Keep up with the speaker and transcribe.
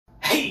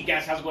Hey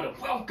guys, how's it going?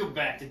 Welcome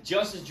back to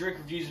Justin's Drink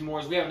Reviews and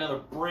More. We have another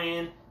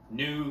brand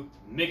new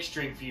mixed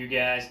drink for you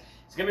guys.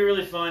 It's going to be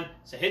really fun.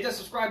 So hit that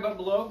subscribe button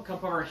below. Become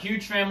part of our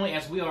huge family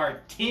as we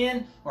are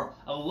 10 or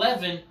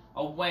 11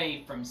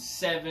 away from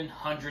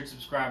 700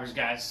 subscribers,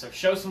 guys. So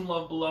show some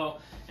love below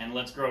and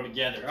let's grow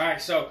together. Alright,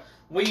 so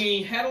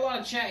we had a lot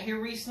of chat here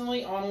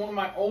recently on one of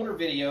my older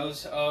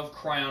videos of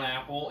Crown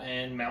Apple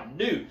and Mountain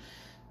Dew.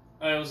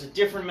 It was a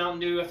different Mountain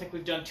Dew. I think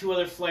we've done 2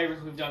 other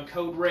flavors. We've done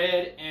Code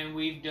Red and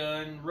we've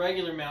done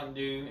regular Mountain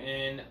Dew.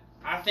 And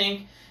I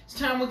think it's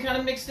time we kind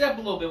of mixed it up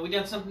a little bit. We've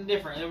done something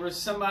different. There was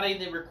somebody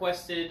that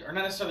requested, or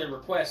not necessarily a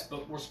request,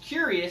 but was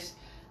curious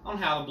on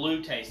how the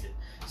blue tasted.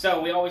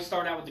 So we always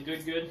start out with the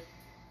good.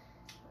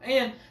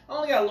 And I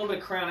only got a little bit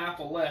of Crown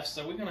Apple left,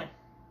 so we're going to...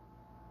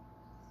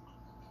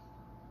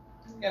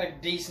 Got a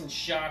decent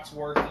shot's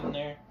worth in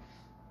there.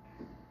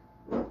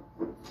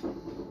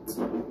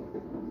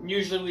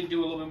 Usually we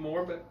do a little bit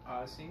more, but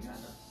obviously not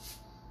enough.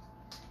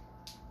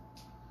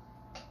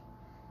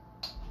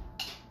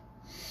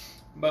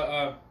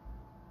 But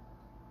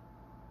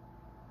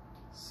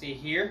see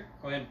here,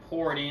 go ahead and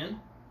pour it in.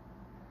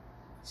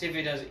 See if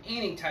it does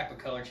any type of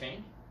color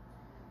change.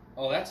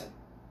 Oh, that's an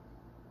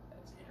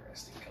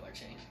interesting color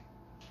change.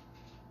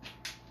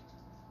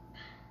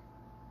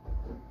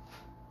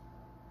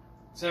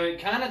 So it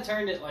kind of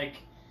turned it like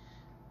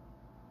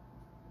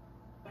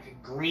a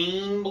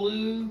green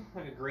blue,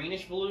 like a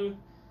greenish blue.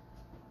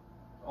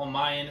 On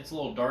my end, it's a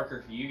little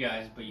darker for you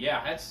guys, but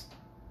yeah,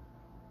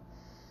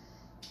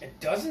 it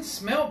doesn't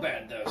smell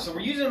bad though. So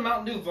we're using a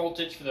Mountain Dew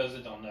Voltage, for those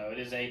that don't know. It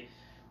is a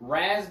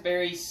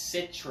raspberry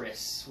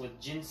citrus with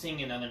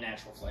ginseng and other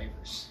natural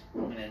flavors.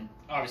 And then,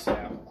 obviously,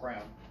 apple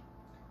crown.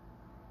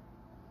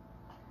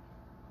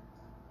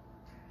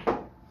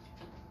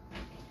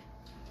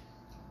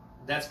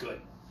 That's good.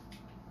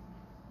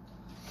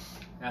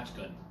 That's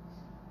good.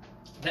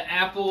 The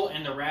apple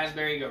and the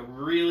raspberry go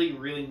really,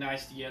 really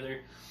nice together.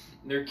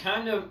 They're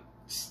kind of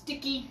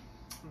sticky.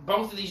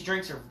 Both of these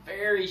drinks are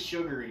very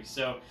sugary,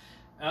 so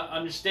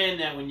understand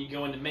that when you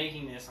go into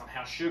making this on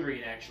how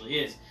sugary it actually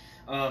is.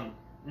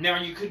 Now,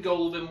 you could go a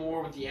little bit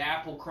more with the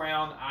apple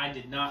crown. I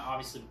did not,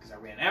 obviously, because I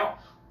ran out.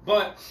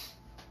 But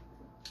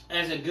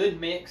as a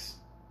good mix,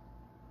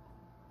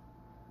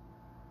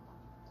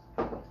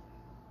 it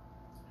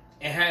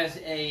has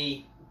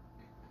a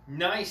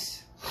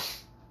nice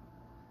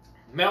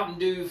Mountain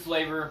Dew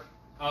flavor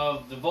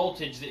of the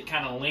Voltage that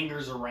kind of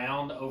lingers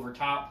around over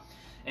top,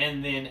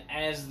 and then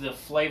as the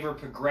flavor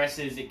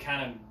progresses it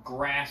kind of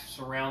grasps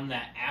around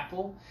that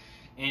apple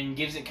and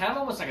gives it kind of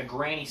almost like a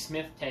Granny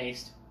Smith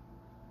taste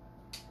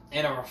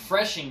and a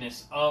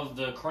refreshingness of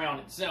the Crown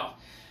itself.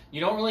 You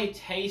don't really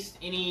taste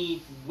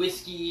any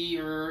whiskey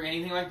or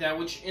anything like that,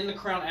 which in the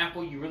Crown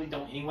Apple you really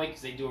don't anyway,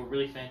 because they do a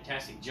really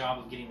fantastic job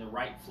of getting the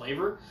right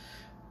flavor.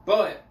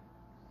 But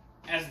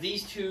as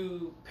these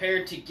two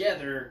paired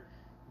together,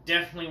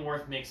 definitely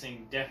worth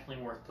mixing, definitely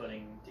worth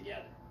putting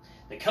together.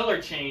 The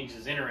color change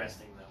is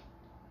interesting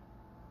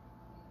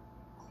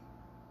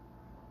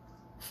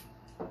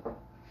though.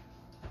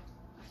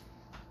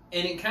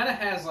 And it kind of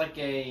has like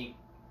it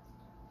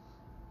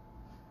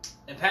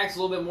packs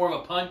a little bit more of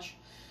a punch,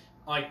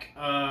 like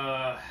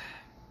a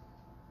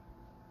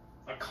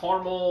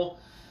caramel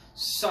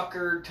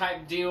sucker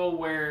type deal,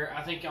 where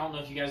I don't know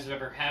if you guys have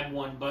ever had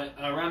one, but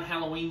around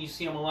Halloween you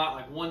see them a lot,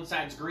 like one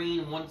side's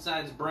green and one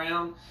side's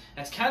brown.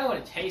 That's kind of what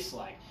it tastes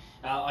like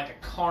a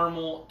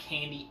caramel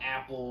candy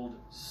apple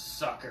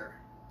sucker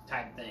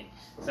type thing.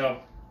 So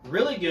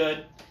really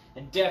good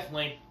and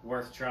definitely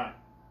worth trying.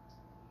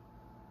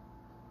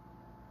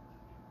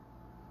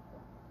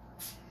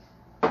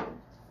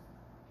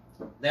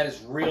 That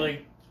is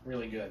really,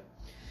 really good.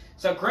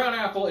 So Crown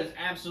Apple is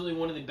absolutely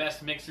one of the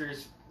best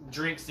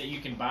drinks that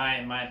you can buy,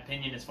 in my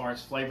opinion, as far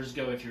as flavors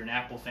go, if you're an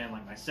Apple fan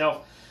like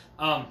myself.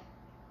 And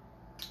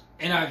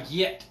I've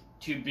yet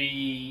to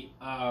be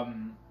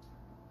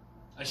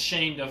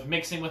ashamed of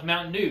mixing with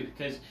Mountain Dew,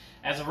 because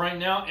as of right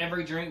now,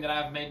 every drink that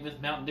I've made with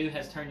Mountain Dew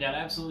has turned out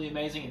absolutely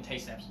amazing and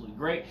tastes absolutely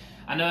great.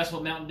 I know that's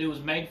what Mountain Dew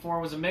was made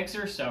for, was a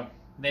mixer, so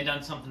they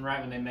done something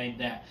right when they made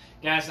that.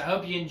 Guys, I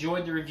hope you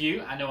enjoyed the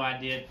review. I know I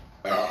did.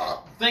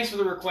 Thanks for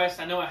the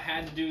request. I know I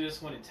had to do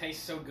this one. It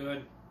tastes so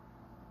good.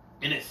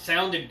 And it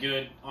sounded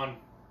good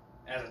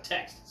as a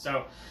text.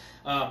 So,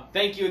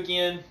 thank you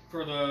again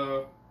for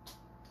the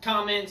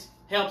comments.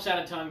 Helps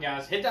out a ton,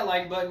 guys. Hit that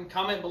like button.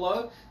 Comment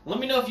below. Let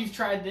me know if you've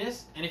tried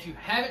this. And if you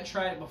haven't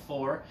tried it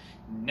before,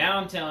 now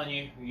I'm telling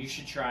you, you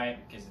should try it,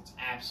 because it's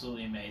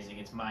absolutely amazing.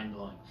 It's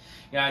mind-blowing.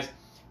 Guys,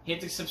 hit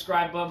the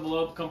subscribe button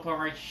below. Become part of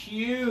our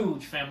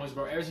huge family. We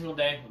grow every single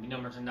day. We'll be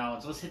numbers and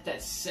knowledge. Let's hit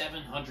that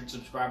 700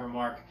 subscriber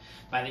mark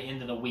by the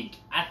end of the week.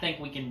 I think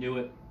we can do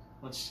it.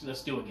 Let's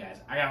do it, guys.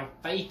 I got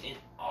faith in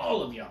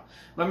all of y'all.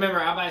 But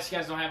remember, I buy so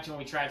you guys don't have to, and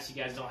we try it so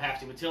you guys don't have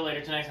to. Until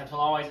later, till next time, until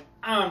always,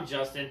 I'm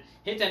Justin.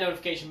 Hit that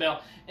notification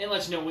bell and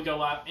let you know when we go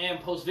live and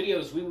post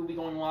videos. We will be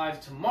going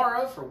live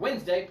tomorrow for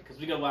Wednesday, because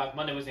we go live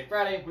Monday, Wednesday,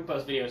 Friday. We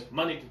post videos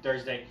Monday through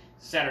Thursday,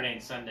 Saturday,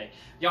 and Sunday.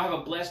 Y'all have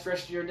a blessed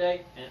rest of your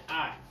day, and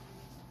I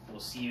will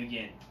see you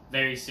again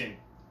very soon.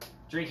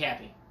 Drink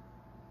happy.